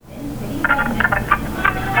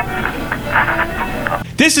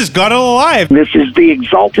This is God Alive. This is the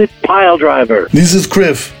Exalted Pile Driver. This is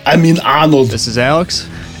Griff. I mean Arnold. This is Alex.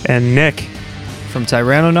 And Nick from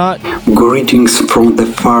Tyrannonaut. Greetings from the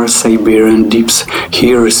far Siberian deeps.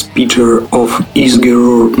 Here is Peter of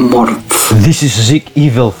Isgerur Morth. This is Zik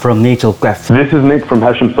Evil from Natal Craft. This is Nick from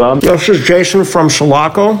Hessian Farm. This is Jason from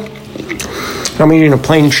Sulaco. I'm eating a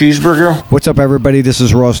plain cheeseburger. What's up, everybody? This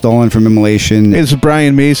is Ross Dolan from Immolation. It's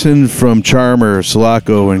Brian Mason from Charmer,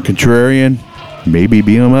 Sulaco, and Contrarian. Maybe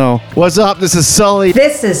BML. What's up? This is Sully.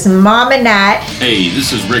 This is Mama Nat. Hey,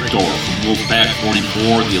 this is Rick Dorr from Wolfpack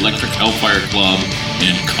 44, the Electric Hellfire Club,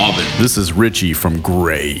 and Coven. This is Richie from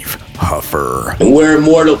Grave Huffer. And we're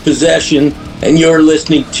Immortal Possession, and you're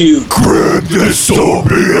listening to Grand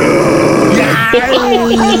Dystopia.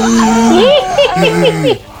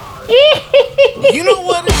 You know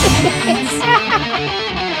what?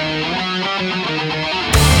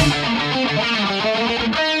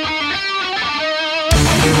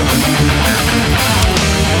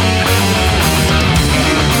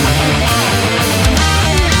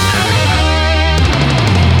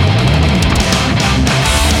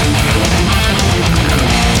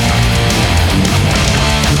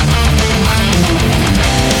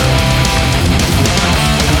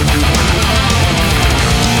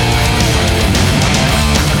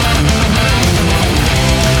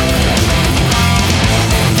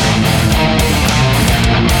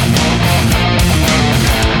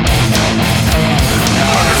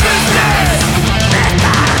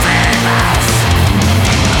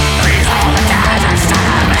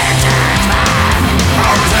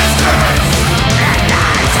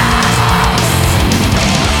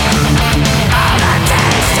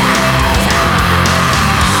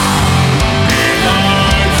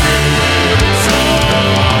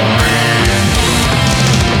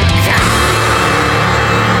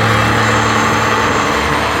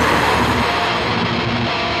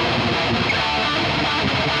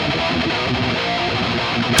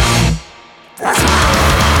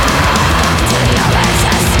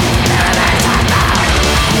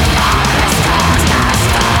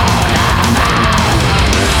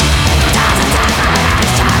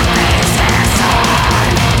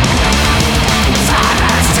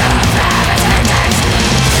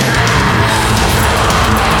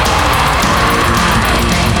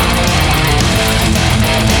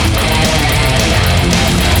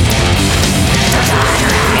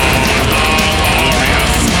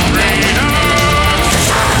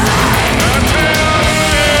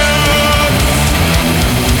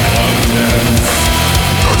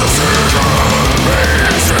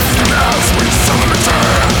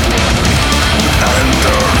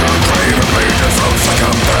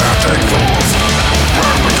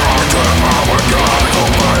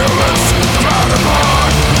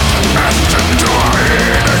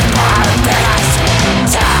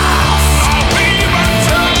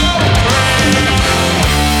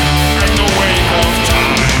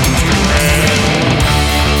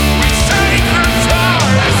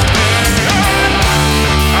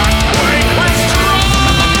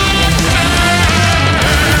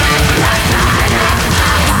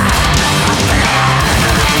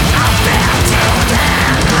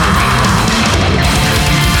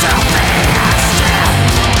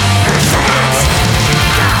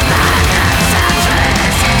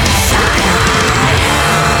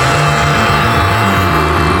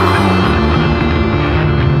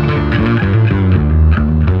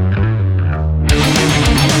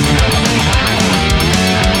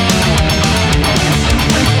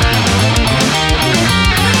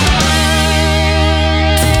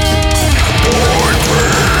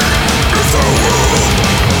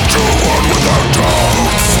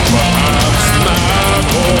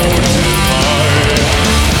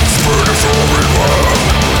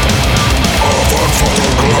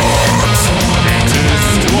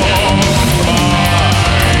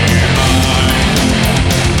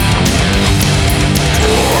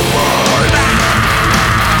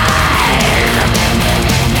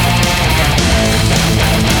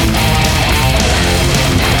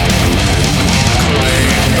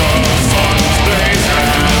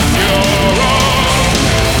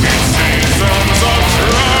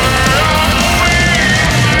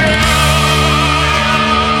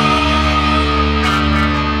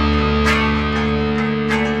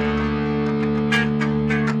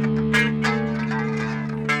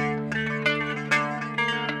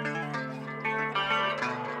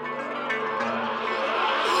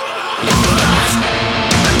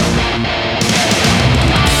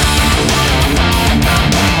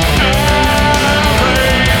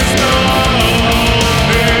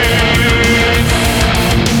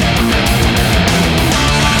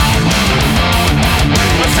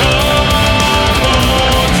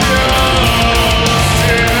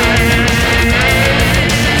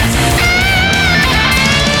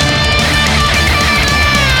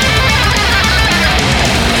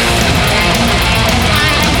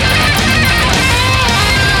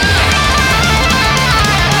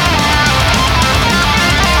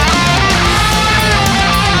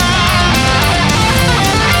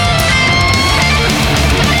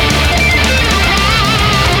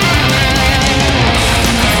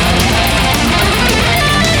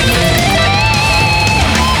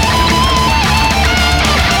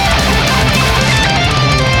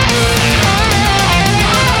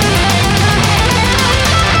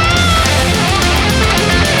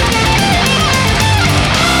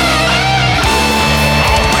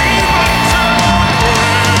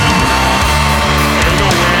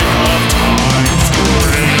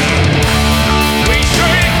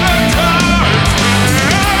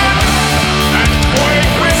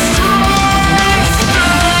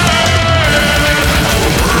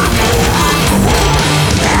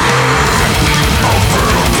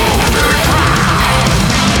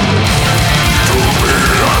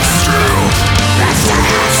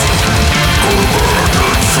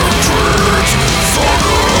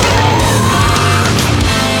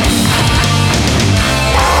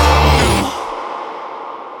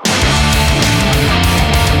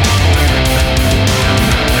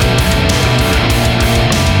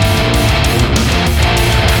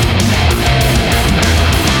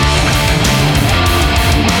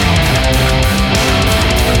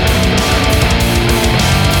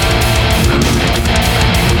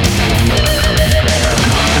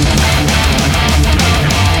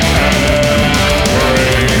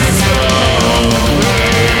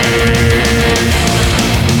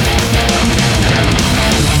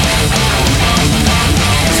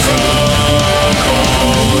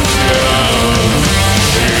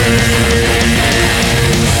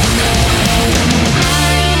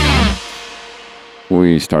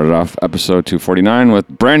 We started off episode 249 with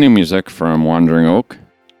brand new music from Wandering Oak.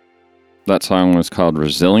 That song was called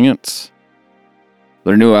Resilience.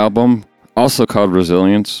 Their new album, also called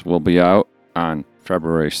Resilience, will be out on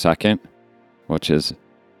February 2nd, which is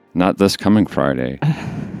not this coming Friday,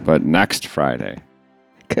 but next Friday.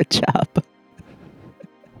 Good job.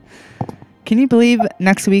 Can you believe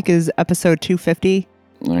next week is episode 250?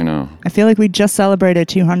 I know. I feel like we just celebrated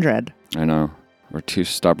 200. I know. We're too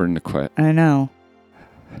stubborn to quit. I know.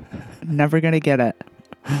 Never gonna get it.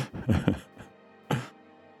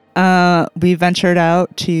 We ventured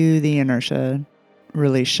out to the Inertia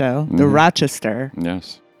release show, the Rochester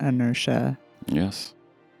Inertia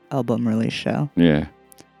album release show. Yeah.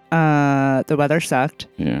 The weather sucked.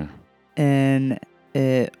 Yeah. And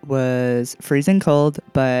it was freezing cold,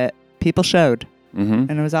 but people showed. Mm-hmm.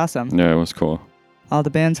 And it was awesome. Yeah, it was cool. All the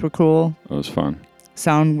bands were cool. It was fun.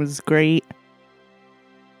 Sound was great.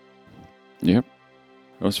 Yep.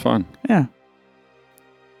 It was fun. Yeah.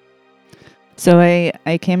 So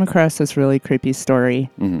I came across this really creepy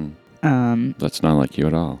story. Mm-hmm. That's not like you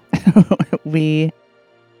at all. We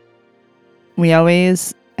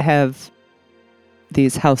always have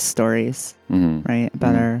these house stories, right?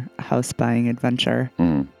 About our house buying adventure.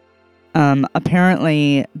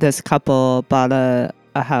 Apparently, this couple bought a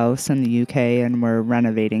house in the UK and were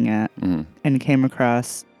renovating it and came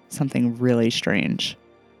across something really strange.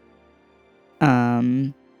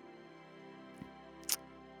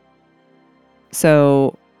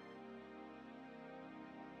 So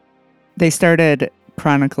they started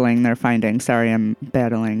chronicling their findings. Sorry, I'm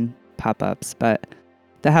battling pop-ups, but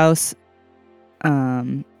the house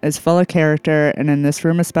is full of character, and in this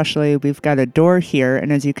room especially, we've got a door here,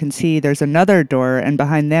 and as you can see, there's another door, and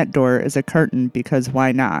behind that door is a curtain, because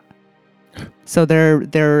why not? So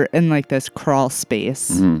they're in like this crawl space,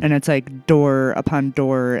 and it's like door upon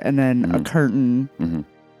door, and then a curtain.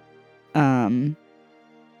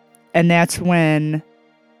 And that's when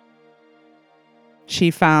she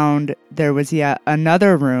found there was yet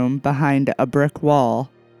another room behind a brick wall,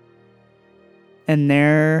 and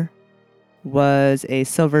there was a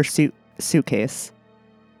silver suitcase.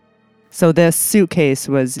 So this suitcase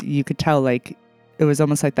was, you could tell, like, it was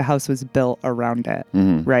almost like the house was built around it,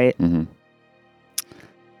 right?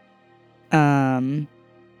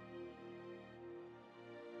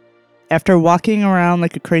 After walking around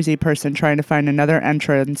like a crazy person trying to find another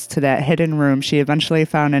entrance to that hidden room, she eventually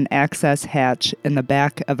found an access hatch in the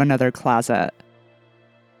back of another closet.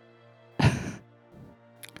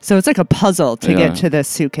 So it's like a puzzle to get to this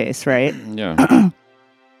suitcase, right? Yeah.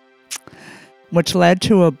 Which led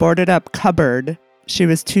to a boarded up cupboard she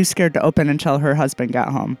was too scared to open until her husband got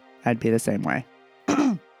home. I'd be the same way.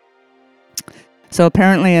 So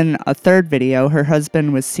apparently in a third video, her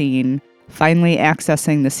husband was seen finally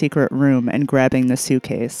accessing the secret room and grabbing the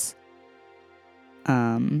suitcase.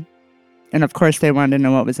 And of course they wanted to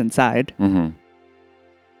know what was inside.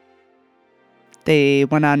 They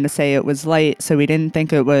went on to say it was light, so we didn't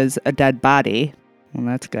think it was a dead body. Well,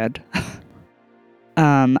 that's good.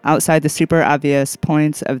 Outside the super obvious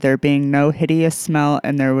points of there being no hideous smell,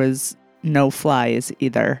 and there was no flies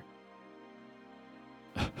either.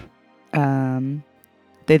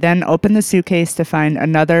 They then opened the suitcase to find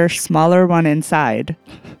another smaller one inside.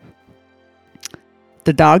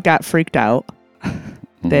 The dog got freaked out.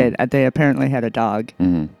 They apparently had a dog.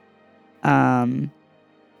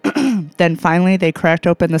 Then finally they cracked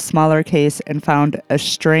open the smaller case and found a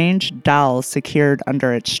strange doll secured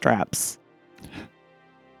under its straps.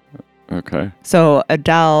 Okay. So a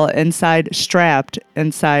doll strapped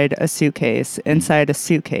inside a suitcase,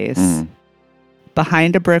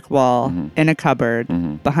 behind a brick wall, in a cupboard,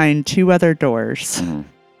 behind two other doors.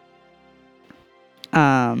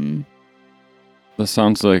 This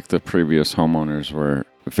sounds like the previous homeowners were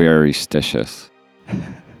very stitious.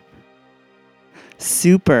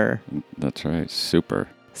 Super. That's right, super.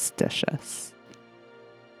 Stitious.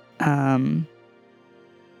 What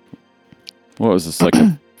was this, like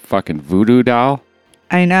a fucking voodoo doll?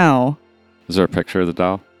 I know. Is there a picture of the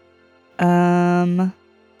doll? I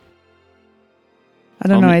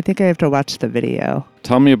don't know. I think I have to watch the video.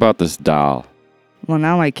 Tell me about this doll. Well,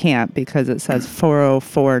 now I can't because it says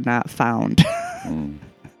 404 not found.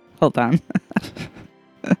 Hold on.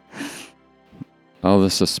 All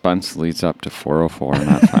the suspense leads up to 404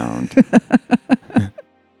 not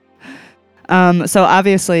found. So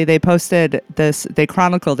obviously they posted this, they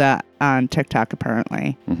chronicled that on TikTok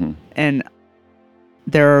apparently. And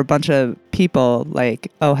there were a bunch of people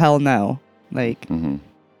like, oh, hell no. Like,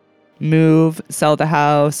 move, sell the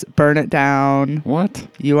house, burn it down. What?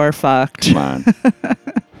 You are fucked. Come on.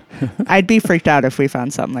 I'd be freaked out if we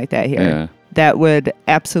found something like that here. Yeah. that would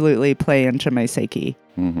absolutely play into my psyche.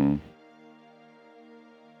 Mm-hmm.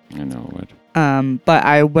 I know it would. But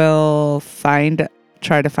I will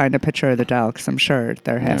try to find a picture of the doll because I'm sure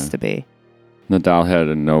there has to be. The doll had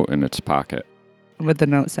a note in its pocket. What'd the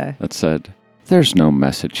note say? That said, "There's no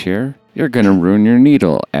message here. You're gonna ruin your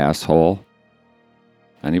needle, asshole."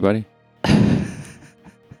 Anybody?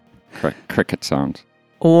 Cricket sounds.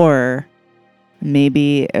 Or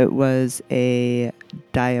maybe it was a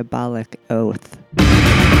diabolic oath.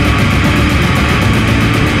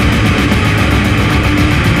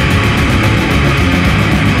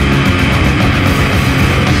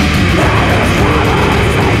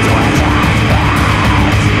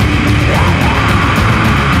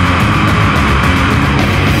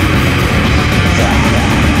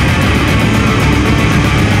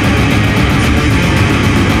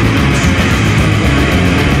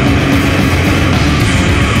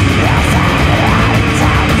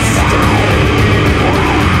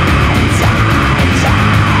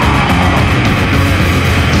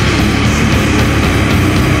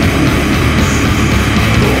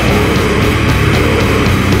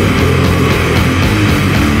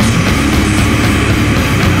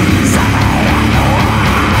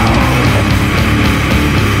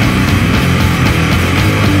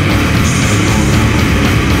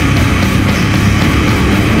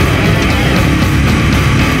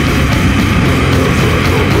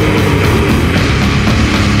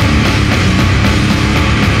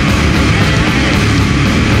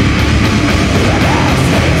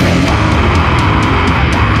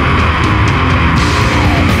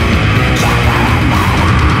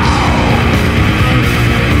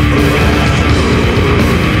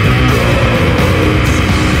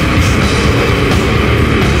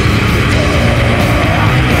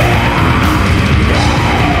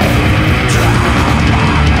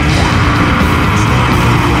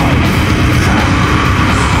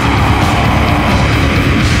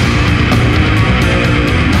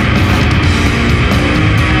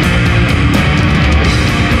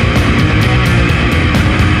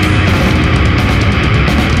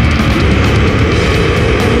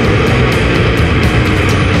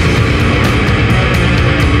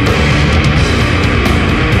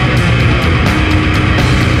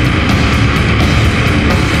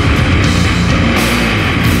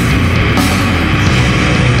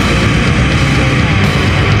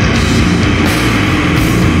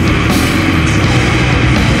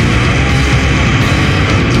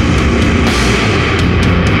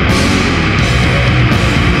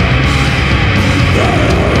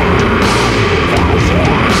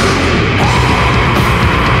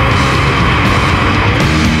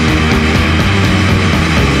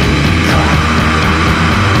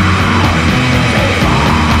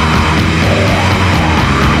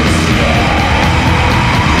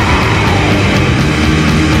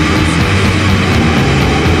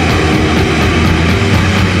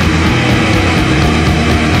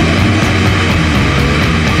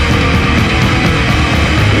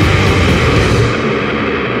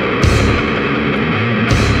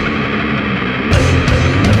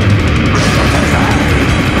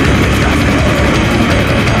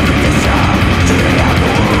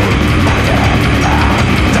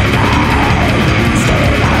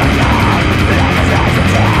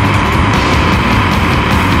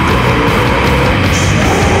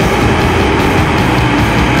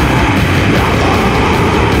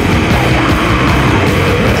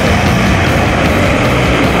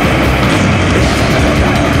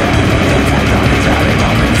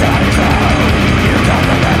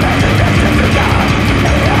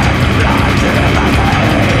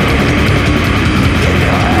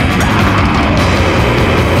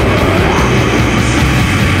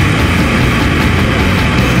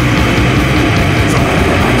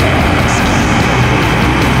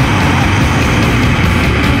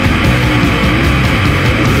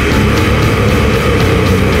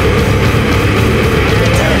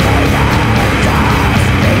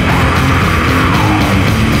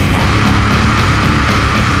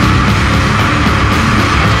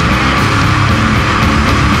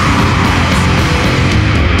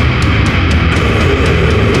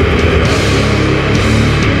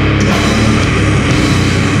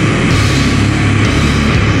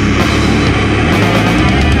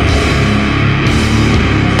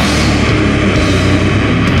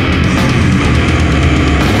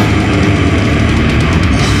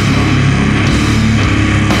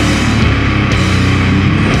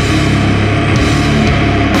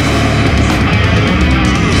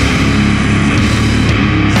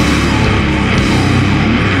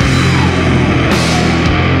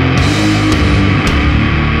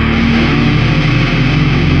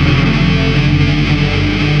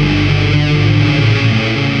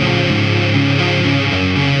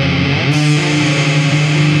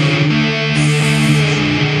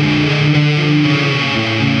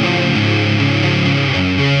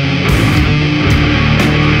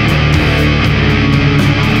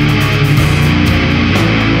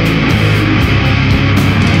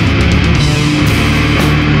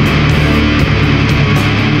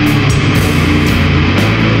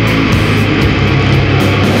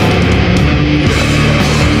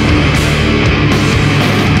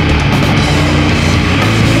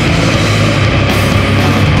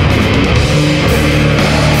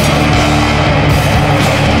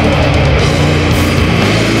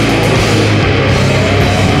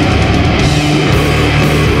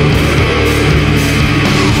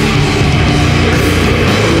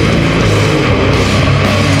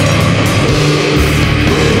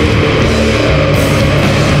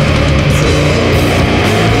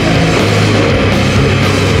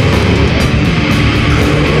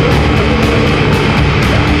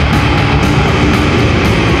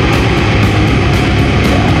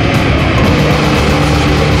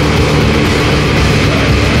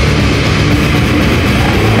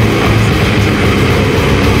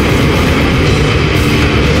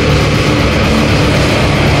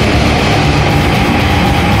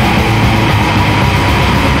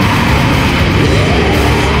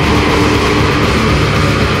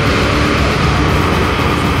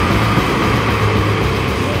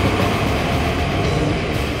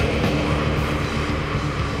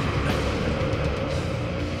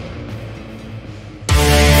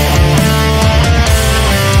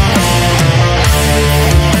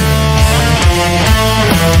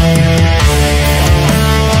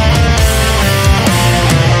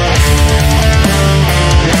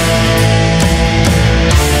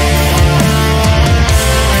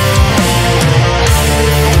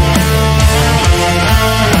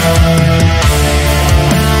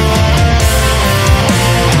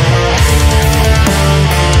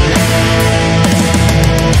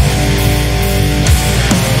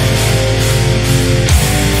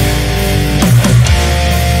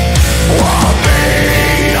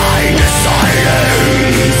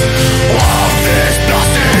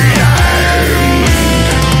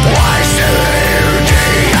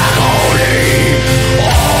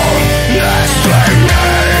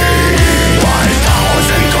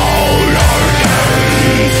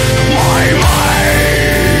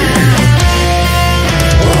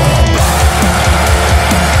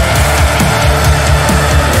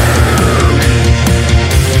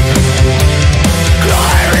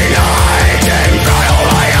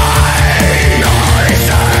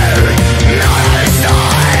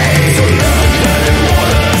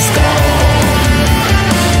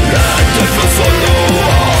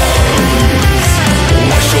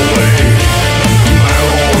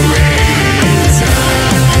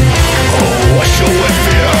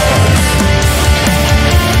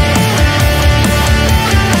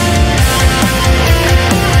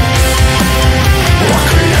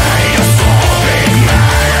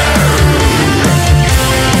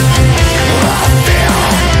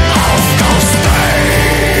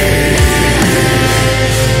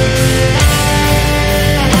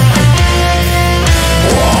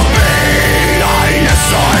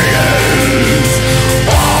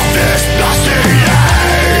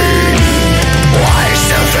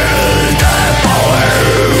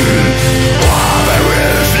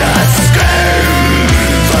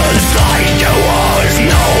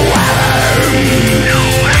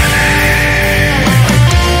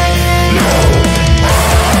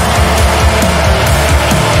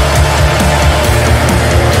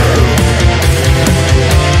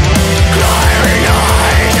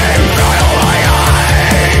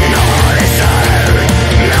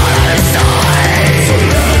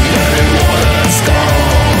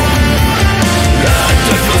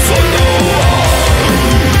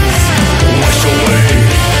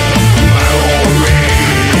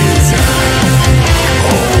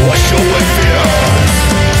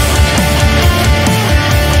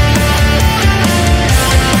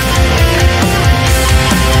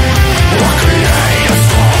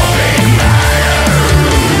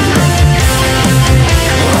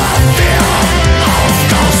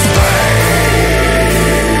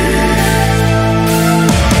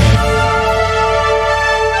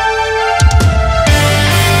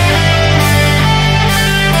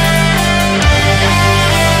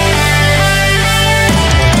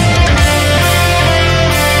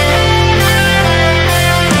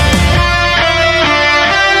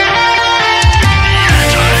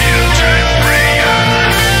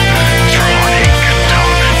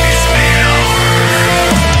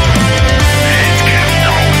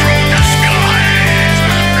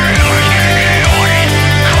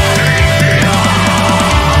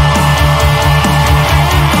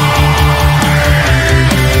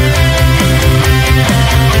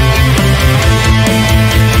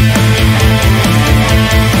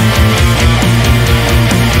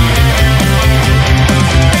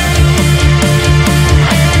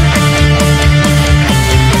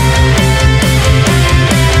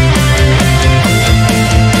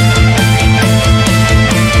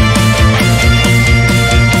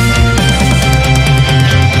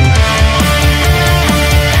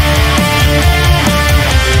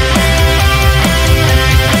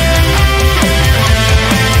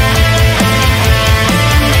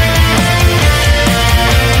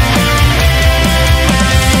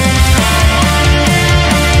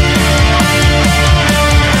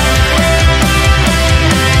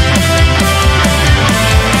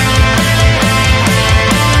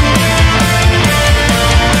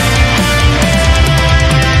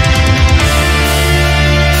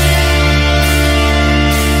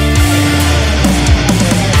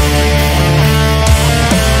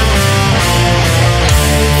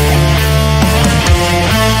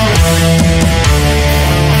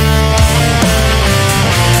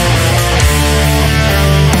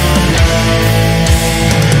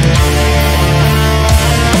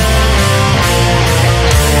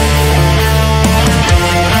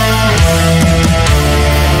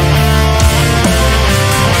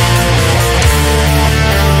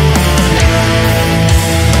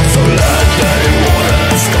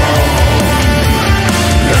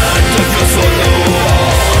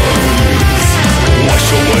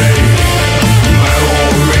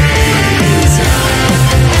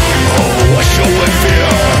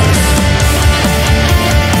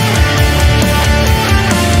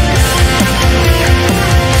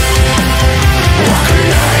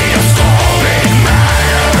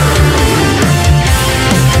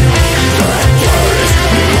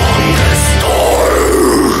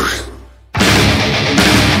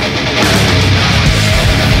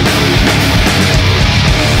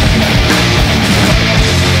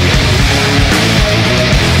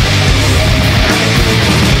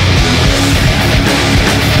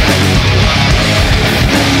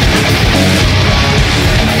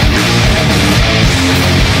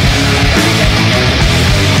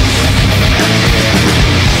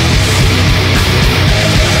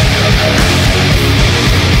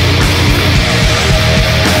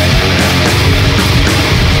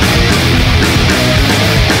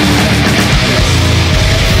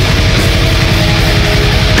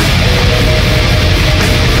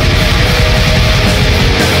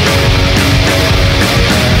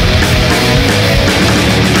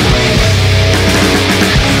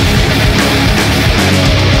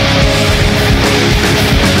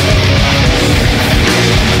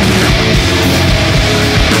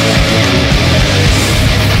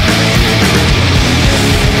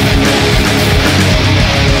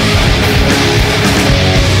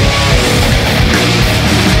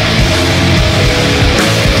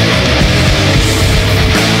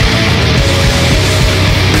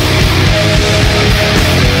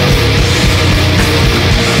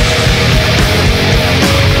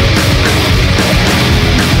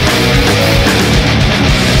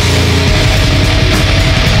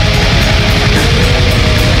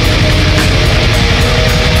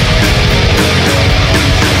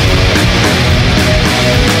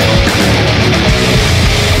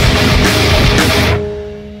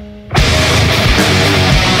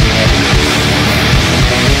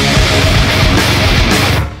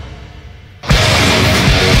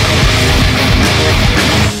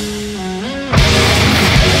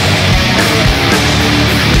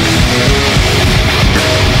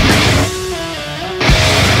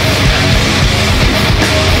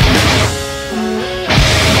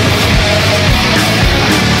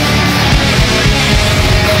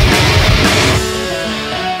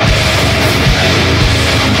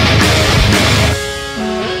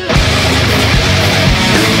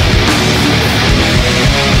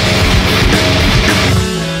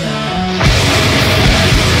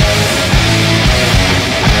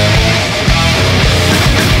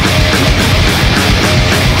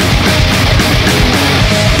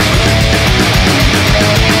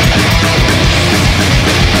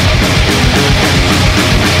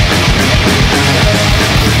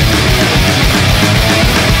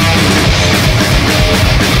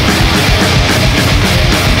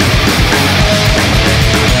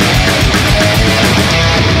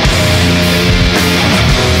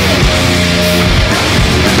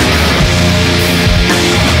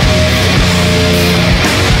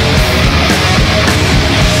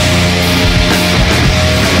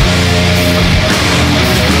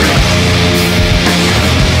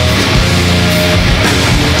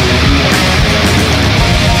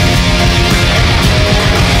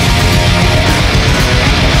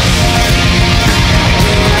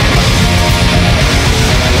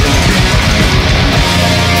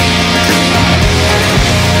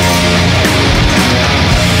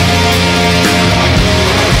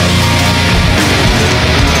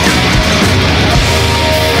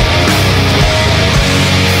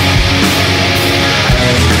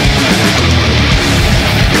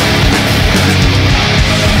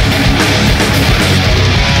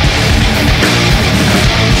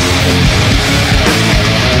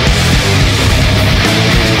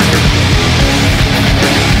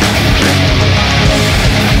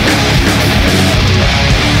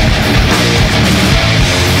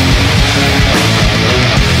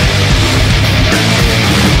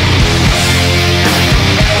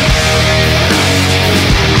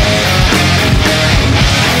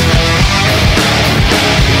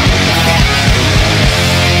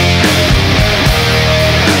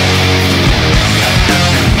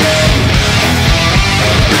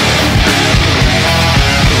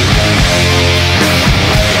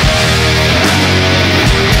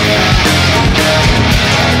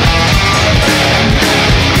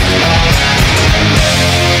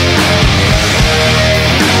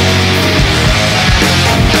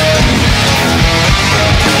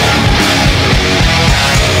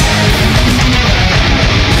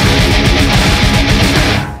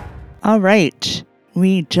 All right.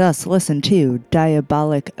 We just listened to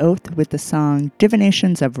Diabolic Oath with the song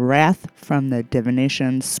Divinations of Wrath from the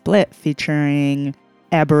Divination Split featuring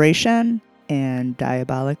Aberration and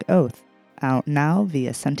Diabolic Oath. Out now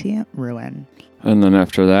via Sentient Ruin. And then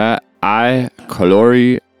after that, I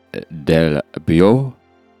Colori del Bio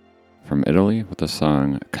from Italy with the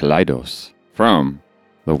song Kaleidos from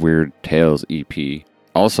the Weird Tales EP,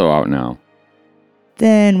 also out now.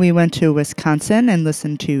 Then we went to Wisconsin and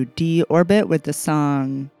listened to D-Orbit with the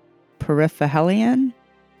song Perihelion.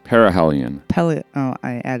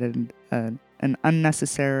 I added an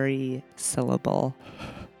unnecessary syllable.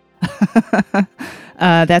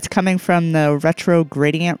 That's coming from the Retro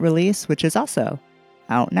Gradient release, which is also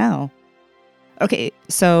out now. Okay,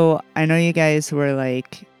 so I know you guys were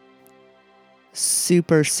like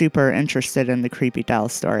super, super interested in the Creepy Doll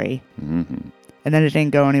story. Mm-hmm. And then it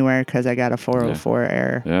didn't go anywhere because I got a 404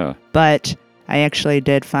 error. Yeah. But I actually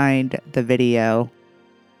did find the video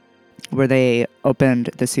where they opened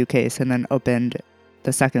the suitcase and then opened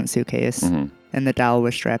the second suitcase, and the doll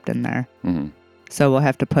was strapped in there. Mm-hmm. So we'll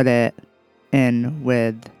have to put it in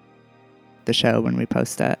with the show when we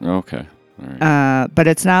post it. Okay. All right. But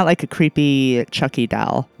it's not like a creepy Chucky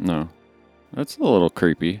doll. No. It's a little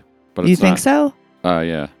creepy. But You it's think not. so?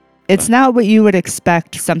 Yeah. It's not what you would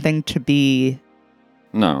expect something to be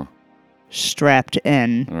No. strapped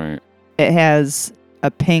in. Right. It has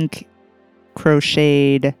a pink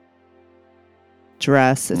crocheted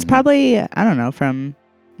dress. It's probably, I don't know, from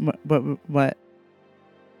what?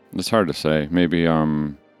 It's hard to say. Maybe, I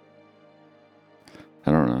don't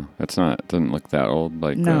know. It doesn't look that old,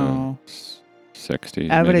 like No.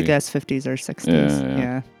 60s. I would have maybe. guessed 50s or 60s.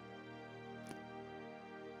 Yeah.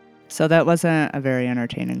 So that wasn't a very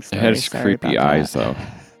entertaining It story. has Sorry creepy about eyes, that. though.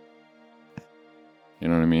 You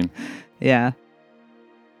know what I mean? Yeah.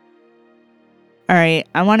 All right.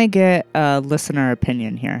 I want to get a listener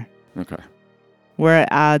opinion here. Okay. We're at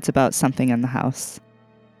odds about something in the house.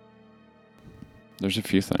 There's a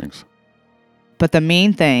few things. But the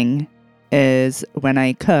main thing is when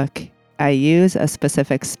I cook, I use a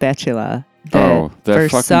specific spatula that that for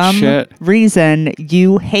fucking some shit. reason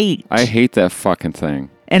you hate. I hate that fucking thing.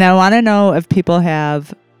 And I want to know if people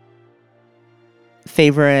have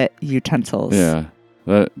favorite utensils. Yeah.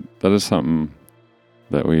 That is something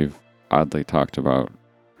that we've oddly talked about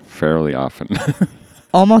fairly often.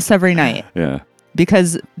 Almost every night. Yeah.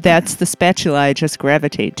 Because that's the spatula I just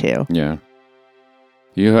gravitate to. Yeah.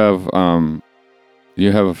 You have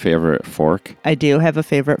a favorite fork? I do have a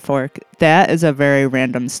favorite fork. That is a very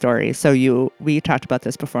random story. So we talked about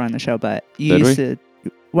this before on the show, but you Did used we? to,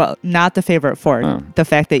 well, not the favorite fork. Oh. The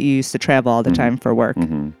fact that you used to travel all the time for work.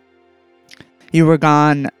 Mm-hmm. You were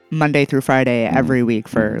gone Monday through Friday every week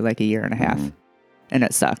for like a year and a half. And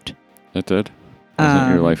it sucked. It did? Wasn't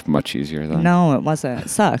your life much easier then? No, it wasn't. It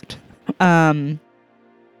sucked.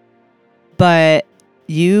 But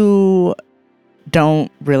you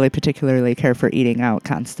don't really particularly care for eating out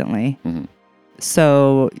constantly. Mm-hmm.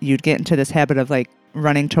 So you'd get into this habit of like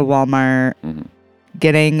running to Walmart,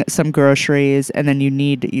 getting some groceries, and then you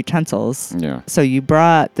need utensils. Yeah. So you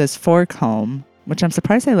brought this fork home, which I'm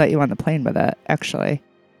surprised they let you on the plane with it, actually.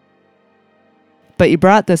 But you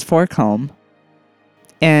brought this fork home,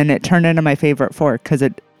 and it turned into my favorite fork because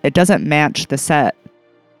it doesn't match the set.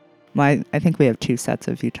 Well, I think we have 2 sets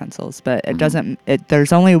of utensils, but it doesn't.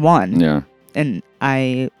 There's only one. Yeah. And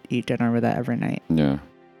I eat dinner with that every night. Yeah.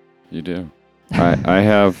 You do.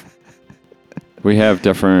 We have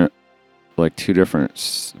different, like 2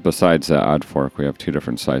 different, besides that odd fork, we have 2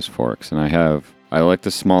 different size forks. And I like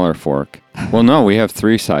the smaller fork. Well, no, we have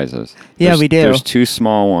 3 sizes. Yeah, we do. There's 2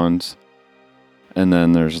 small ones, and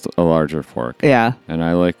then there's a larger fork. Yeah. And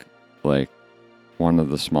I like one of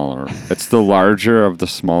the smaller. It's the larger of the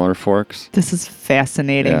smaller forks. This is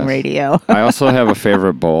fascinating Yes. radio. I also have a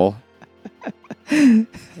favorite bowl.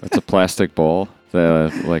 It's a plastic bowl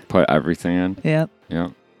that I put everything in. Yep.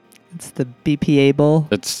 Yep. It's the BPA bowl.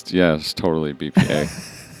 It's totally BPA.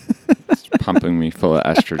 It's pumping me full of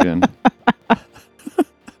estrogen.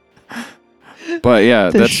 But yeah,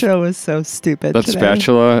 This show is so stupid. That today.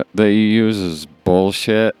 spatula that you use is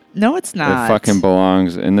bullshit. No, it's not. It fucking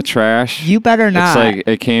belongs in the trash. You better not. It's like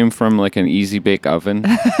it came from like an easy bake oven.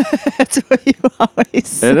 That's what you always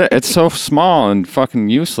say. It's so small and fucking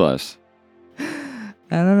useless.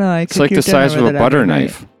 I don't know. It's like the size of a butter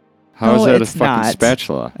knife. How is that a fucking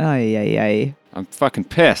spatula? Ay. I'm fucking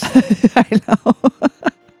pissed. I know.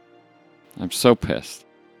 I'm so pissed.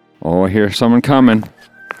 Oh, I hear someone coming.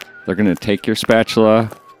 They're going to take your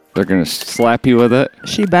spatula. They're going to slap you with it.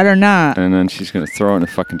 She better not. And then she's going to throw it in the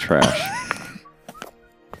fucking trash.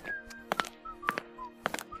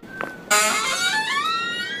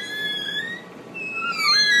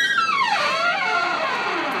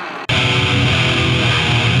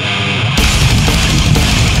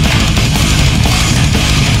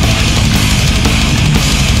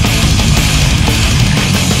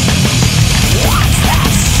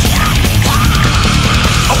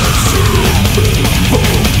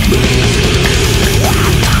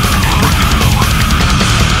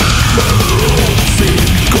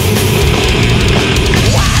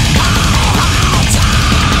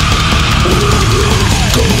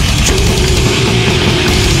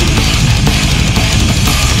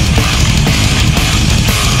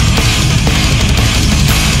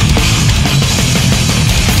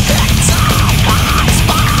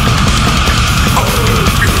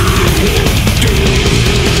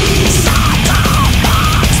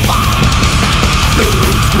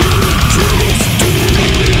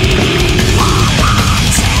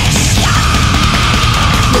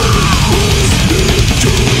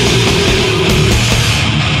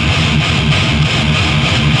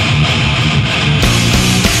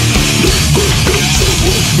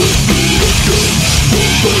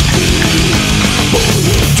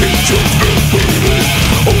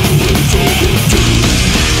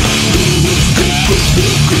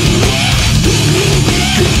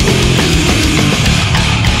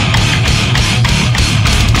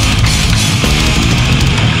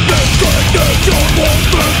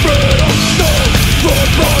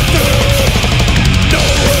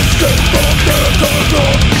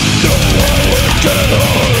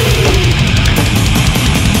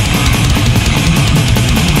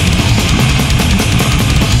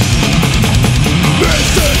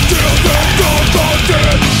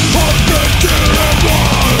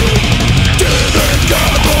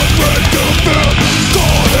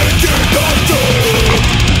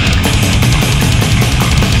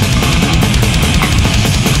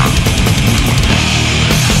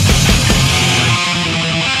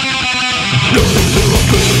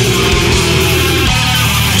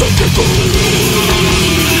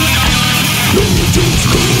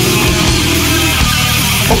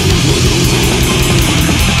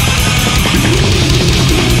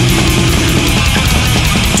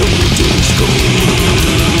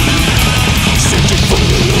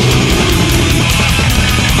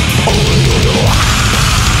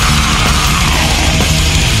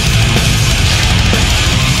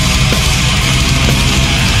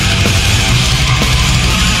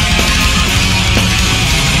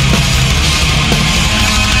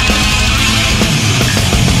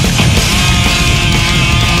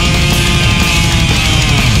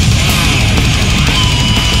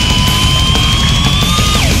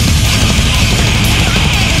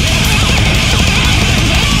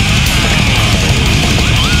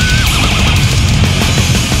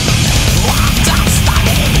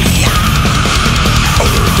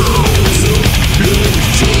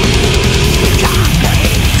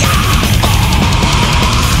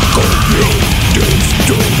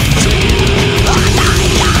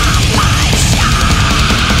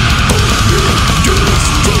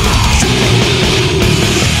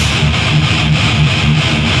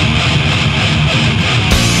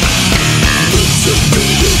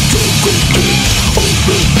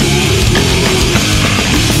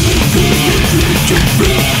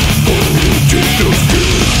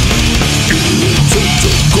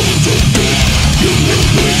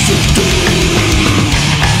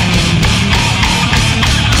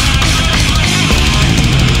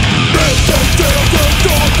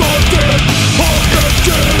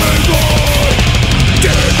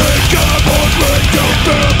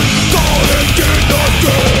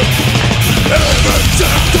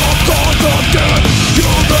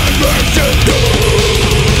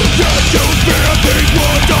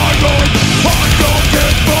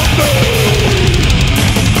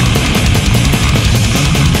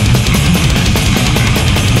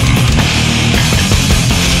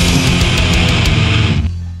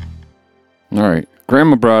 All right.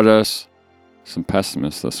 Grandma brought us some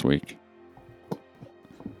Pessimists this week.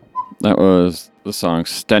 That was the song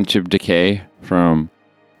Stench of Decay from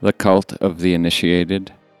the Cult of the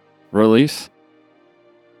Initiated release.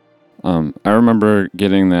 I remember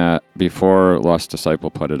getting that before Lost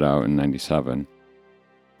Disciple put it out in 97.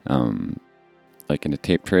 Like in the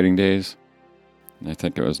tape trading days. I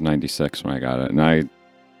think it was 96 when I got it. And I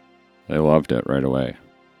loved it right away.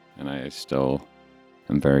 And I still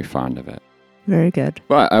am very fond of it. Very good.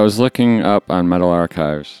 But I was looking up on Metal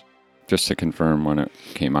Archives just to confirm when it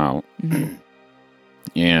came out. Mm-hmm.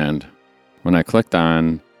 And when I clicked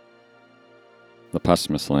on the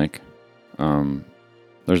Pessimist link,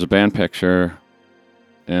 there's a band picture,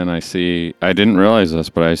 and I didn't realize this,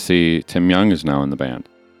 but I see Tim Young is now in the band.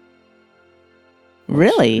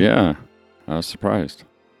 Really? Yeah. I was surprised.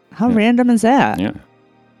 How random is that? Yeah.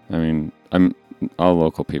 I mean, all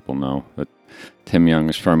local people know that Tim Young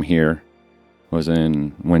is from here, was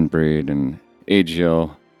in Windbreed and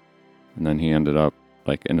Aegil, and then he ended up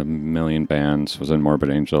like in a million bands, was in Morbid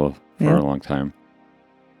Angel for a long time.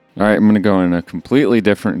 All right, I'm going to go in a completely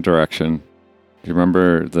different direction. Do you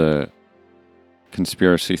remember the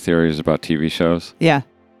conspiracy theories about TV shows? Yeah.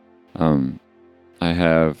 I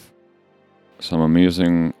have some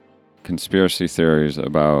amusing conspiracy theories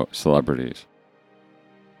about celebrities.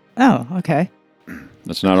 Oh, okay.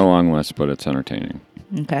 It's not a long list, but it's entertaining.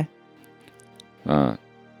 Okay.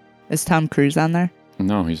 Is Tom Cruise on there?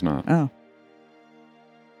 No, he's not. Oh.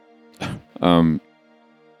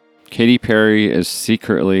 Katy Perry is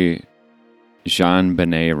secretly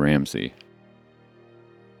Jean-Benet Ramsey.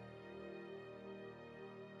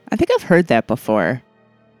 I think I've heard that before.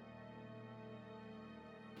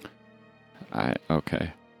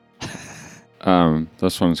 Okay.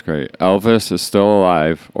 This one's great. Elvis is still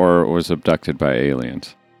alive or was abducted by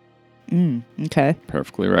aliens. Okay.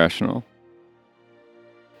 Perfectly rational.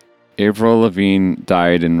 Avril Lavigne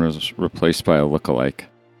died and was replaced by a lookalike.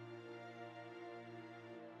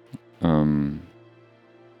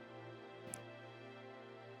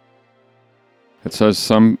 It says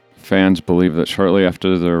some fans believe that shortly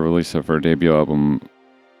after the release of her debut album,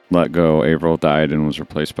 Let Go, Avril died and was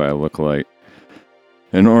replaced by a lookalike.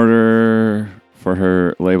 In order for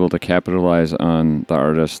her label to capitalize on the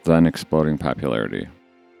artist's then exploding popularity.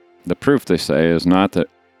 The proof, they say, is not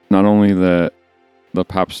only that the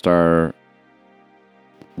pop star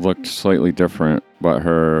looked slightly different, but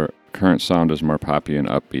her current sound is more poppy and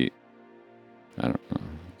upbeat. I don't know.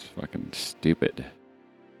 It's fucking stupid.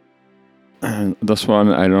 This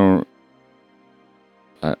one, I don't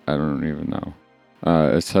even know.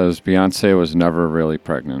 It says Beyonce was never really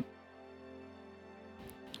pregnant.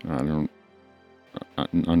 I don't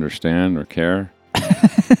understand or care.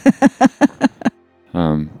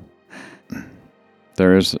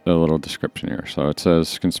 There is a little description here. So it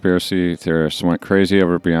says conspiracy theorists went crazy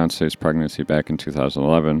over Beyonce's pregnancy back in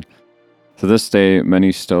 2011. To this day,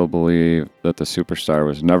 many still believe that the superstar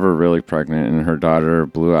was never really pregnant and her daughter,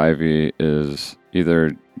 Blue Ivy, is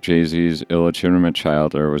either Jay-Z's illegitimate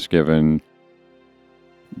child or was given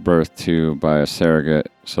birth to by a surrogate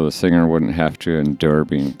so the singer wouldn't have to endure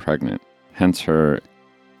being pregnant. Hence her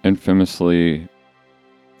infamously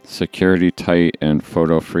security-tight and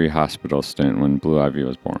photo-free hospital stint when Blue Ivy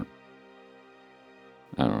was born.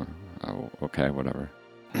 I don't know. Oh, okay, whatever.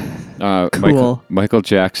 Cool. Michael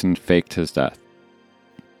Jackson faked his death.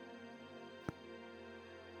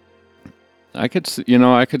 I could see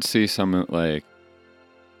someone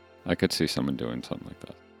doing something like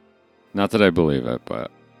that. Not that I believe it, but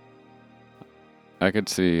I could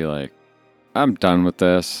see, like, I'm done with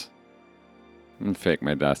this. I'm gonna fake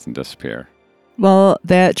my death and disappear. Well,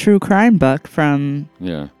 that true crime book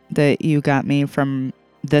Yeah. that you got me from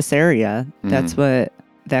this area, that's what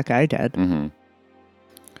that guy did. Mm-hmm.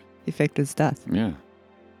 He faked his death. Yeah.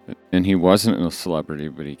 And he wasn't a celebrity,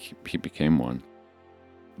 but he became one.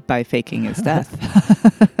 By faking his death.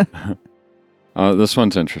 This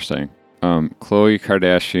one's interesting. Khloe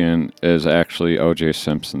Kardashian is actually O.J.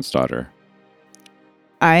 Simpson's daughter.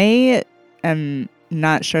 I am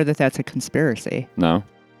not sure that that's a conspiracy. No?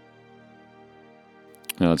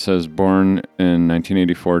 No, it says born in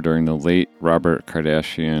 1984 during the late Robert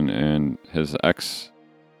Kardashian and his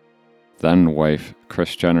then-wife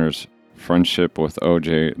Kris Jenner's friendship with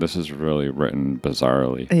OJ. This is really written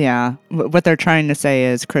bizarrely. Yeah. What they're trying to say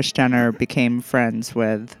is Kris Jenner became friends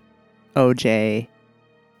with OJ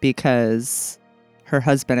because her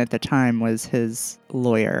husband at the time was his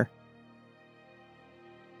lawyer.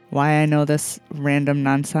 Why I know this random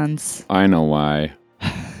nonsense? I know why.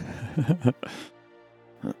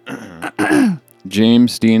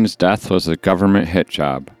 James Dean's death was a government hit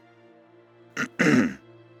job.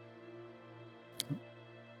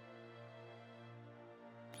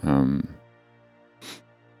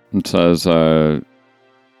 It says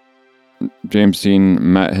James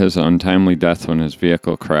Dean met his untimely death when his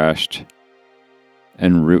vehicle crashed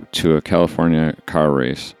en route to a California car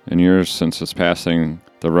race. In years since his passing,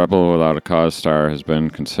 the Rebel Without a Cause star has been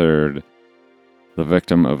considered the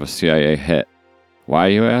victim of a CIA hit. Why,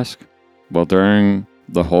 you ask? Well, during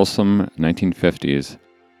the wholesome 1950s,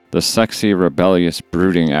 the sexy, rebellious,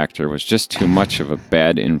 brooding actor was just too much of a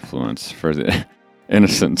bad influence for the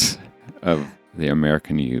innocence of the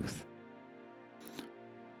American youth.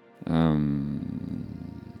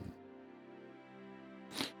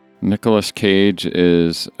 Nicolas Cage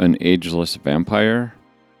is an ageless vampire.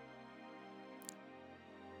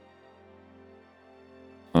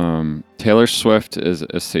 Taylor Swift is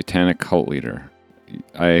a satanic cult leader.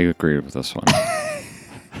 I agree with this one.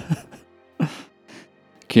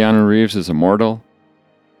 Keanu Reeves is immortal.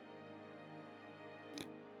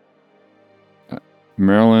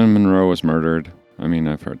 Marilyn Monroe was murdered. I mean,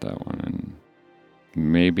 I've heard that one, and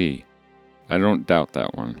maybe. I don't doubt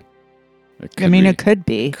that one. It could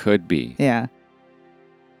be. Could be. Yeah.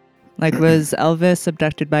 Like, was Elvis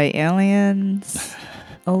abducted by aliens?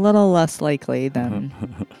 A little less likely than...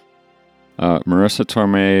 Marissa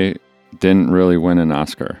Tomei didn't really win an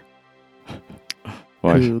Oscar.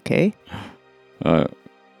 Why? Okay.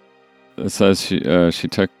 It says she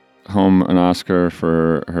took home an Oscar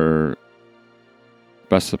for her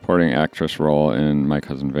Best Supporting Actress role in My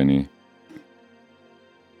Cousin Vinny.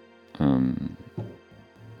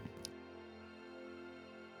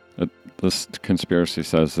 This conspiracy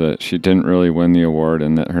says that she didn't really win the award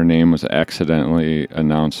and that her name was accidentally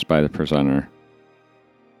announced by the presenter,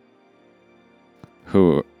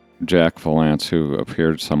 Jack Valance, who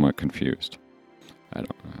appeared somewhat confused. I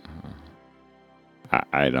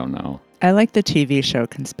don't know. I like the TV show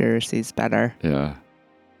Conspiracies better. Yeah.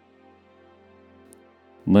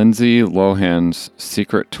 Lindsay Lohan's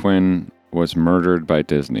secret twin was murdered by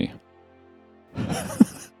Disney.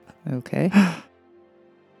 Okay.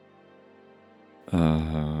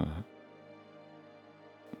 I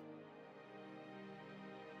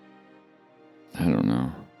don't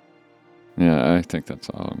know. Yeah, I think that's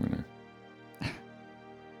all I'm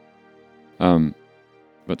gonna.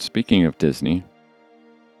 But speaking of Disney,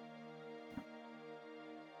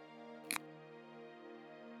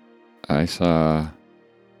 I saw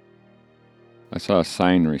a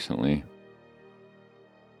sign recently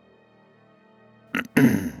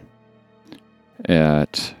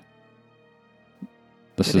at.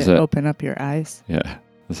 This Did is it at open up your eyes? Yeah,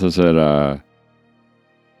 this is at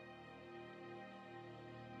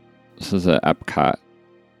Epcot.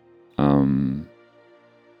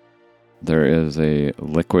 There is a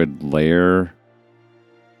liquid layer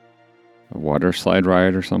a water slide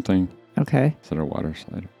ride or something. Okay. Is it a water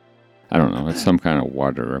slide? I don't know. It's some kind of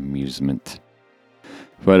water amusement.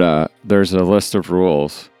 But there's a list of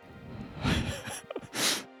rules.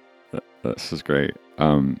 This is great.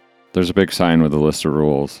 There's a big sign with a list of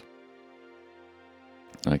rules.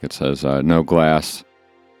 Like it says, no glass,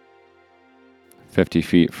 50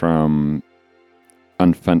 feet from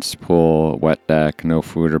unfenced pool, wet deck, no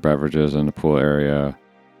food or beverages in the pool area.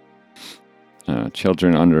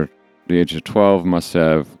 Children under the age of 12 must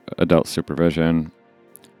have adult supervision.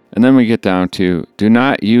 And then we get down to, do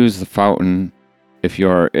not use the fountain if you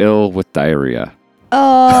are ill with diarrhea.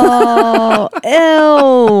 Oh,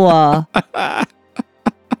 ew.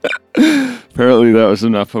 Apparently that was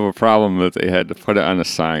enough of a problem that they had to put it on a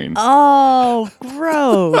sign. Oh,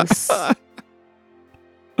 gross.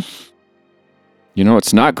 You know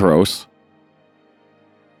it's not gross?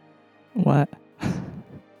 What?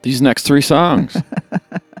 These next 3 songs.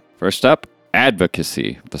 First up,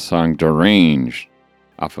 Advocacy, the song Deranged,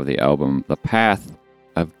 off of the album The Path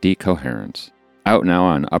of Decoherence, out now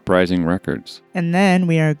on Uprising Records. And then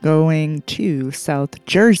we are going to South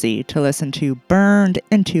Jersey to listen to Burned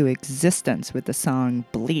Into Existence with the song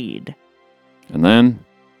Bleed. And then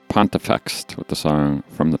Pontifex with the song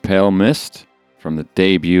From the Pale Mist, from the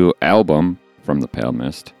debut album From the Pale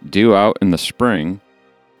Mist, due out in the spring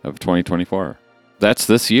of 2024. That's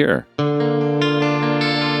this year.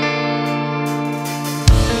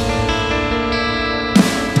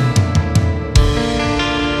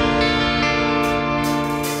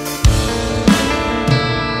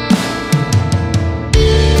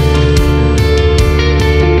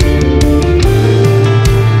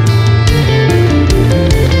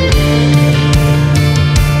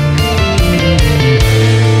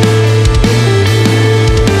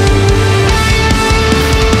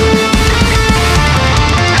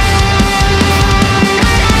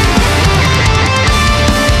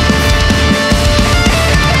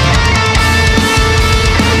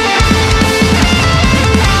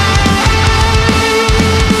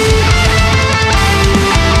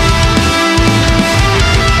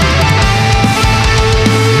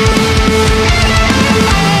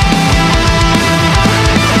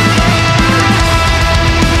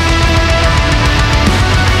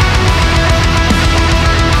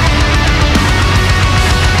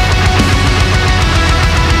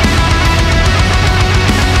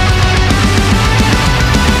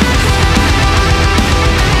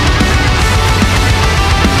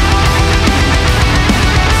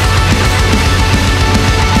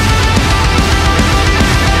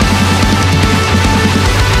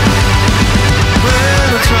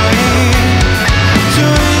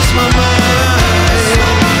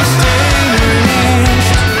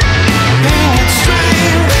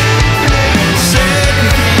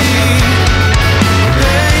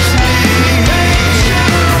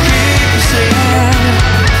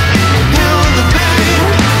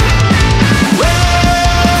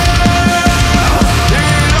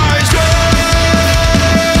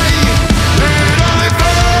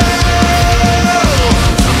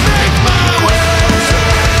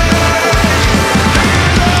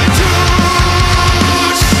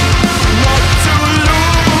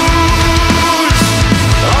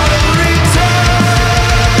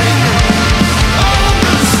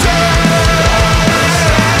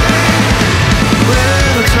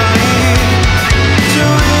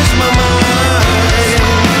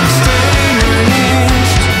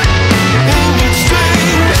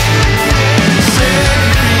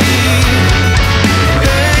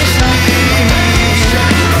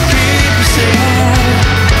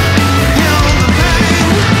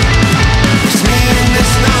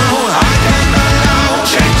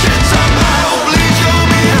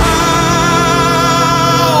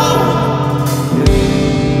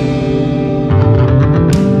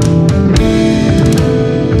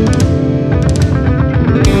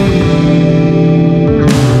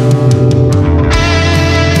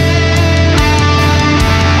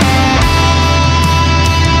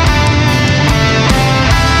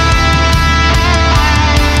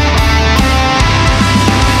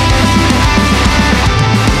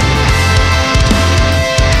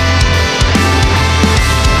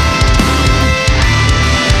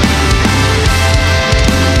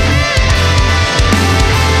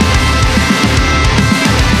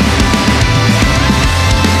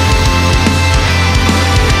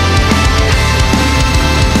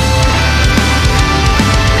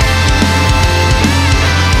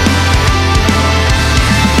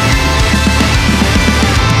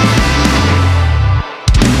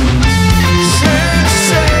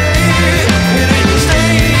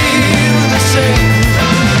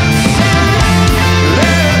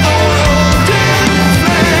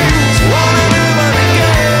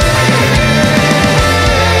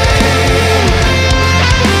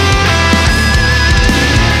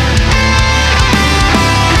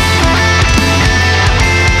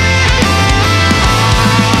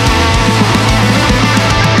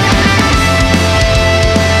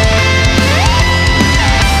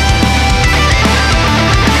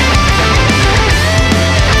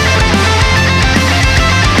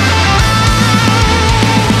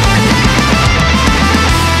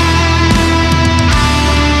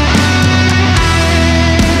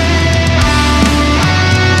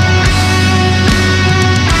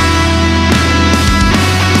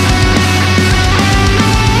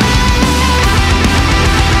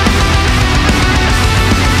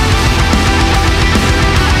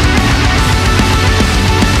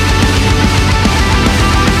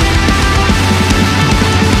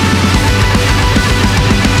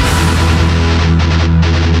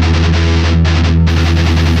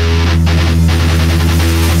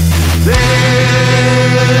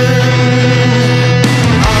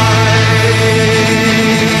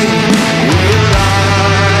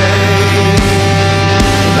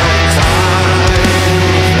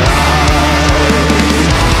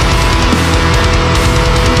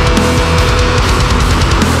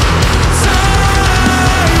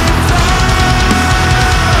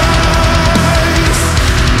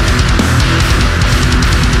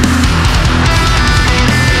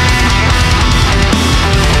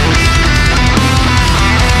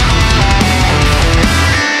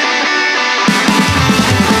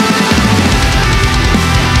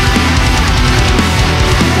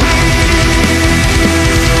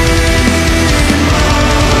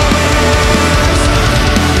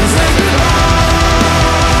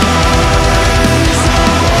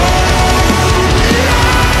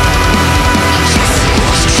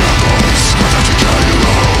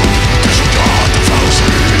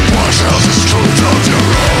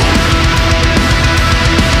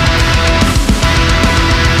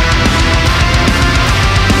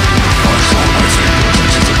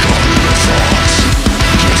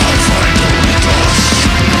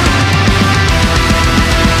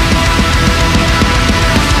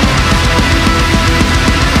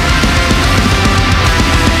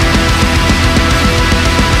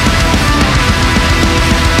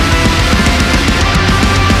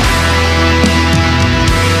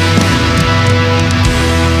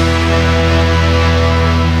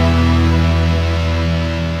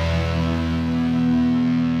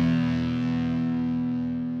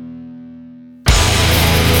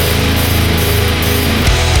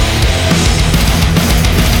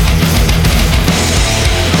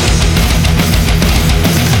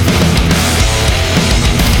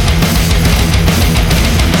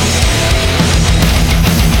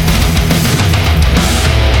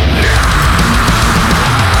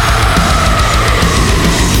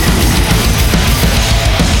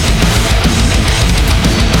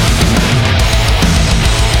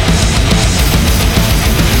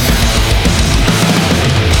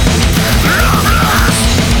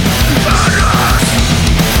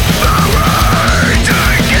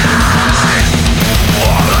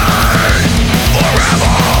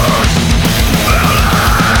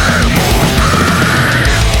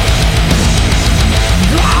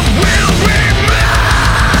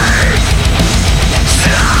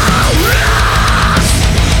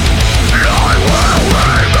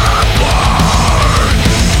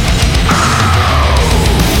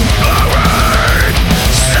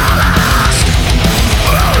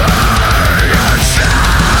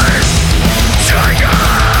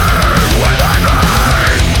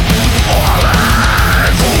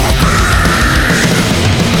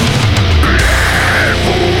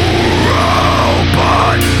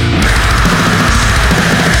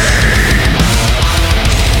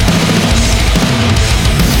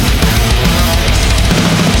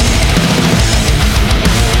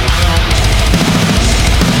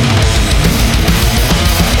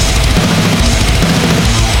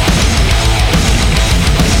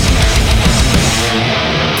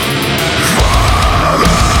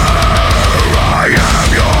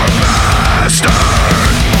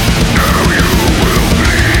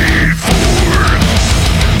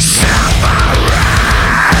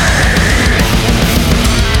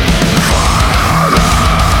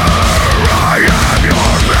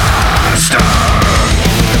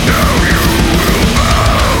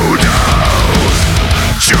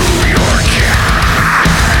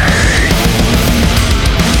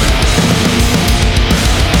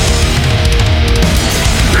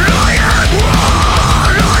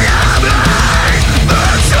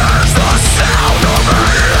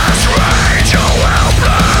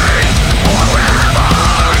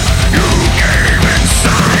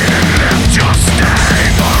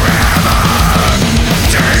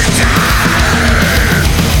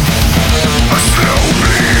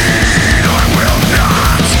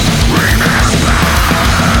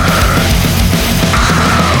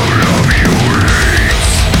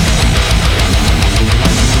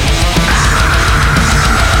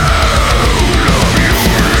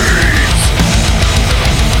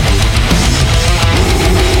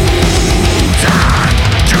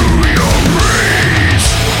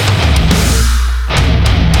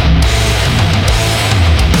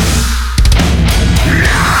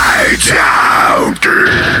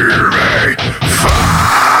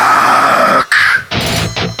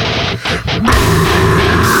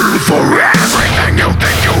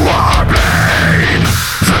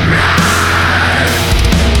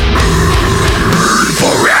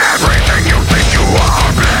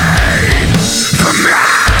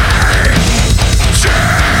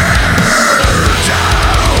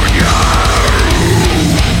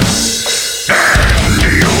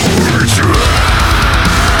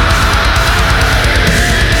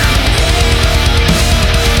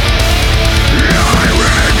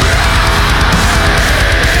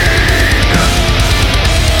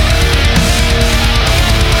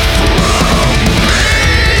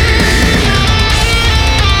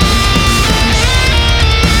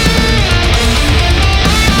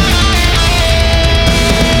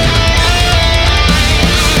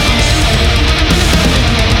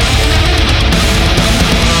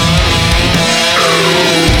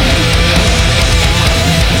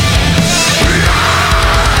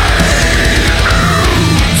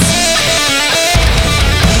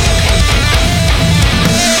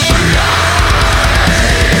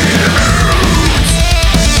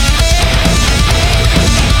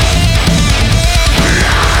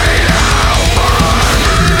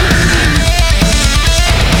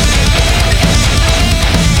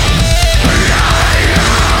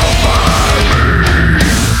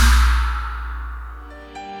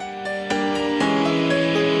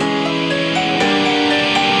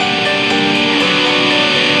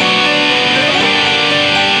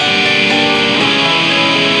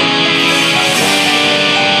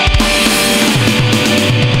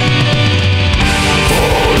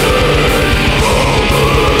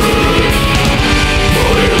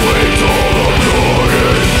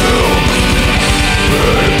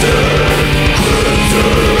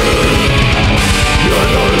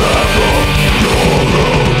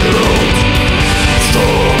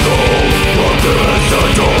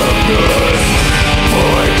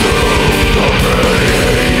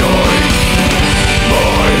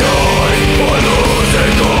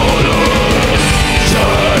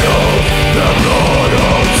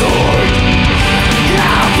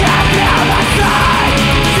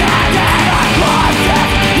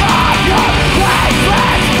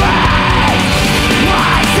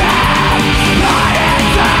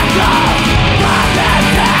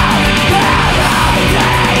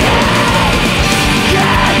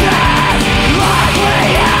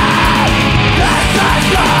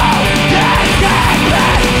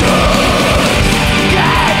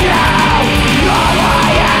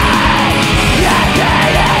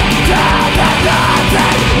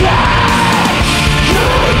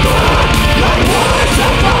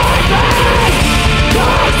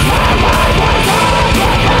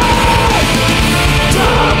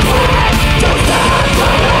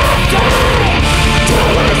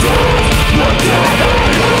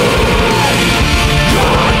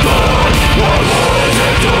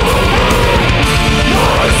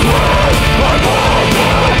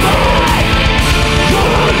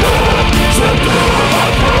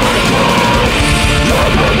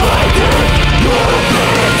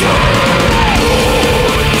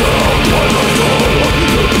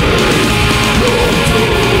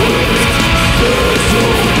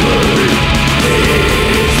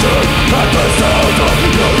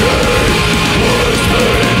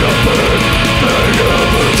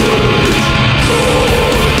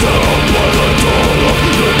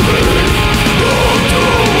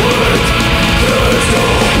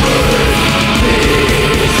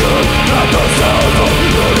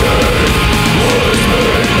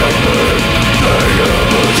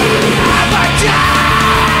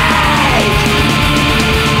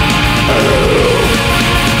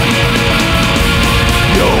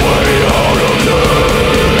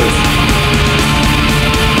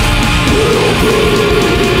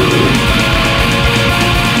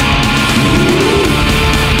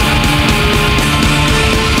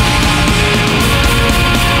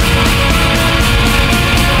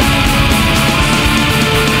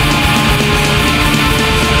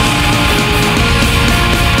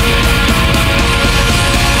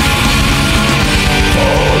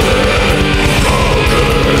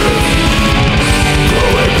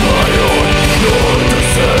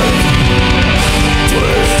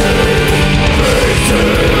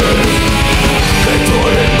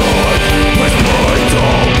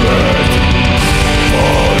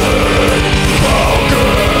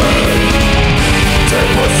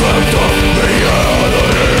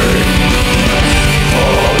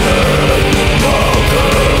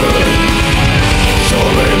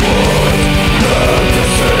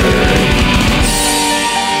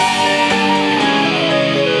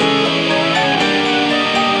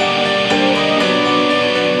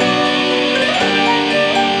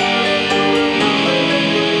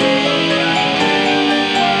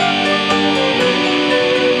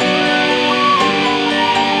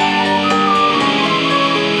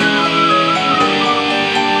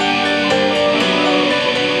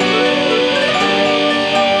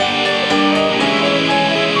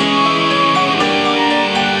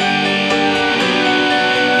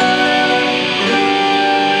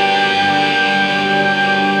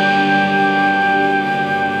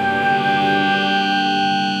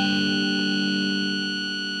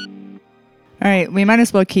 All right, we might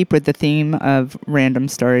as well keep with the theme of random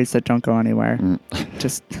stories that don't go anywhere.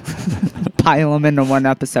 Just pile them into one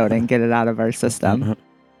episode and get it out of our system.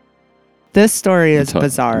 This story is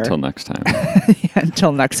bizarre. Until next time.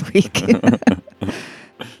 Until next week.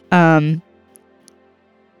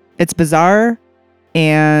 It's bizarre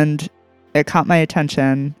and it caught my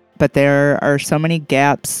attention, but there are so many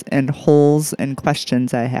gaps and holes and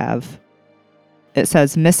questions I have. It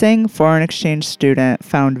says, missing foreign exchange student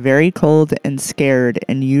found very cold and scared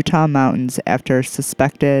in Utah mountains after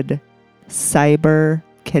suspected cyber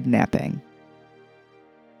kidnapping.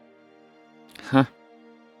 Huh.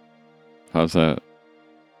 How's that?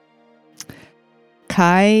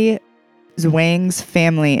 Kai Zhuang's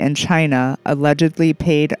family in China allegedly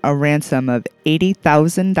paid a ransom of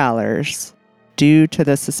 $80,000 due to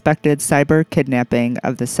the suspected cyber kidnapping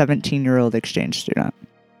of the 17-year-old exchange student.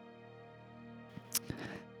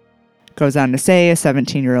 Goes on to say a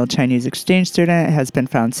 17-year-old Chinese exchange student has been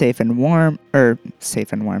found safe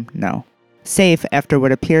after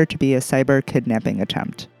what appeared to be a cyber kidnapping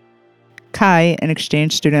attempt. Kai, an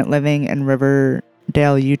exchange student living in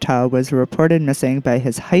Riverdale, Utah, was reported missing by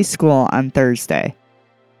his high school on Thursday.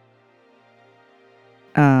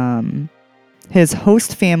 His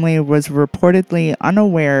host family was reportedly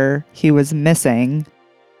unaware he was missing,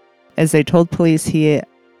 as they told police he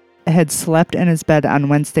had slept in his bed on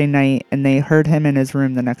Wednesday night and they heard him in his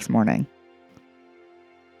room the next morning.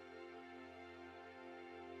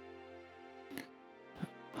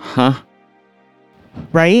 Huh?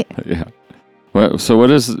 Right? Yeah. What's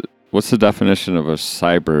the definition of a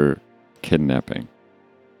cyber kidnapping?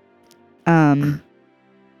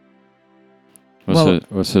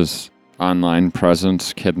 Was his online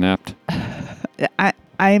presence kidnapped? I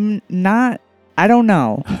don't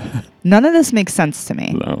know. None of this makes sense to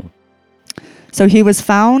me. No. So he was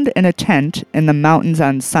found in a tent in the mountains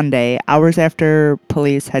on Sunday, hours after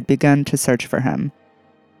police had begun to search for him.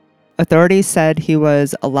 Authorities said he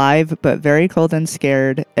was alive but very cold and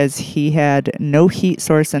scared, as he had no heat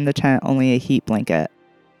source in the tent, only a heat blanket.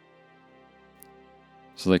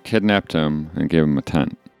 So they kidnapped him and gave him a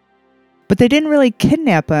tent. But they didn't really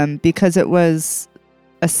kidnap him because it was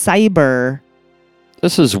a cyber.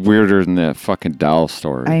 This is weirder than that fucking doll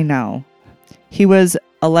story. I know. He was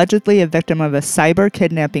allegedly a victim of a cyber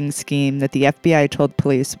kidnapping scheme that the FBI told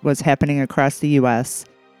police was happening across the U.S.,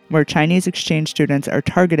 where Chinese exchange students are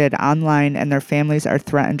targeted online and their families are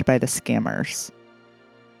threatened by the scammers.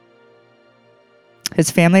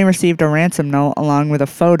 His family received a ransom note along with a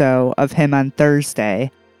photo of him on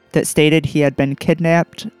Thursday that stated he had been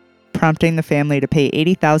kidnapped, prompting the family to pay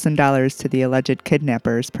 $80,000 to the alleged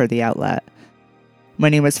kidnappers, per the outlet.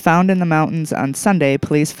 When he was found in the mountains on Sunday,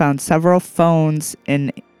 police found several phones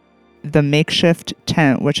in the makeshift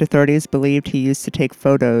tent, which authorities believed he used to take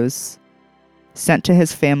photos sent to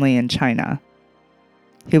his family in China.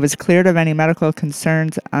 He was cleared of any medical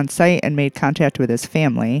concerns on site and made contact with his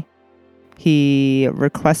family. He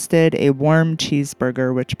requested a warm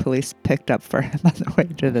cheeseburger, which police picked up for him on the way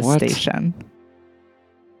to the station.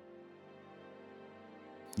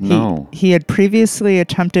 No. He had previously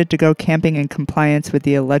attempted to go camping in compliance with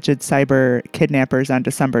the alleged cyber kidnappers on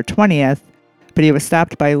December 20th, but he was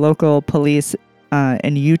stopped by local police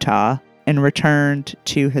in Utah and returned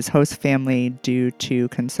to his host family due to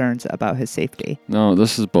concerns about his safety. No,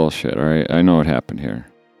 this is bullshit, all right? I know what happened here.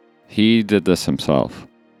 He did this himself.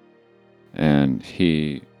 And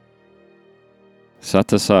he set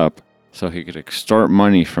this up so he could extort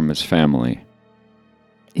money from his family.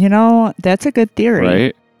 You know, that's a good theory.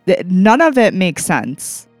 Right? None of it makes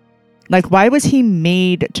sense. Like, why was he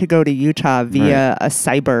made to go to Utah via a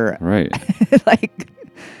cyber? Right. Like,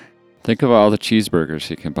 think of all the cheeseburgers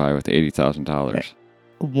he can buy with $80,000.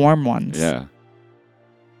 Warm ones. Yeah.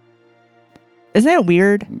 Isn't that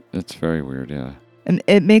weird? It's very weird, yeah. And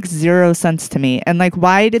it makes zero sense to me. And like,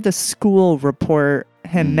 why did the school report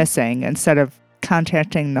him missing instead of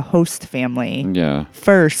contacting the host family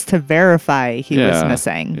first to verify he was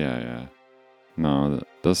missing? Yeah. No,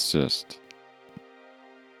 this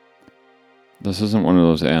isn't one of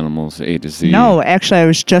those animals A to Z. No, actually, I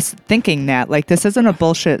was just thinking that. Like, this isn't a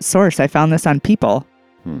bullshit source. I found this on People.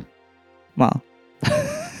 Well.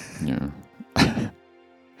 Yeah.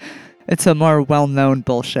 It's a more well-known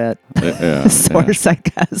bullshit source, I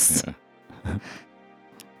guess.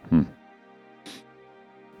 Yeah.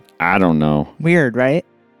 I don't know. Weird, right?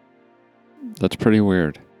 That's pretty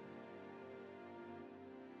weird.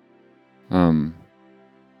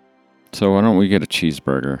 So why don't we get a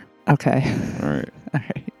cheeseburger? Okay. All right. All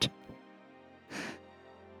right.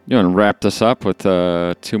 You want to wrap this up with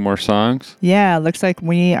 2 more songs? Yeah, looks like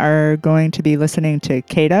we are going to be listening to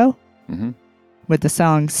Kato. with the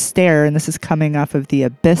song Stare, and this is coming off of the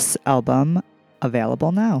Abyss album,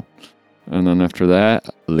 available now. And then after that,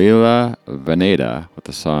 Lila Veneda with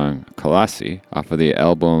the song Colossi off of the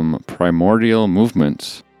album Primordial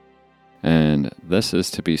Movements. And this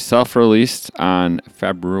is to be self-released on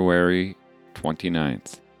February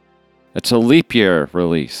 29th. It's a leap year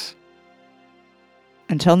release.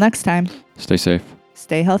 Until next time, Stay safe.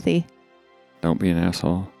 stay healthy, Don't be an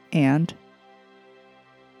asshole. and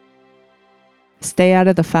stay out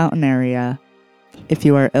of the fountain area if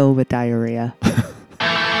you are ill with diarrhea.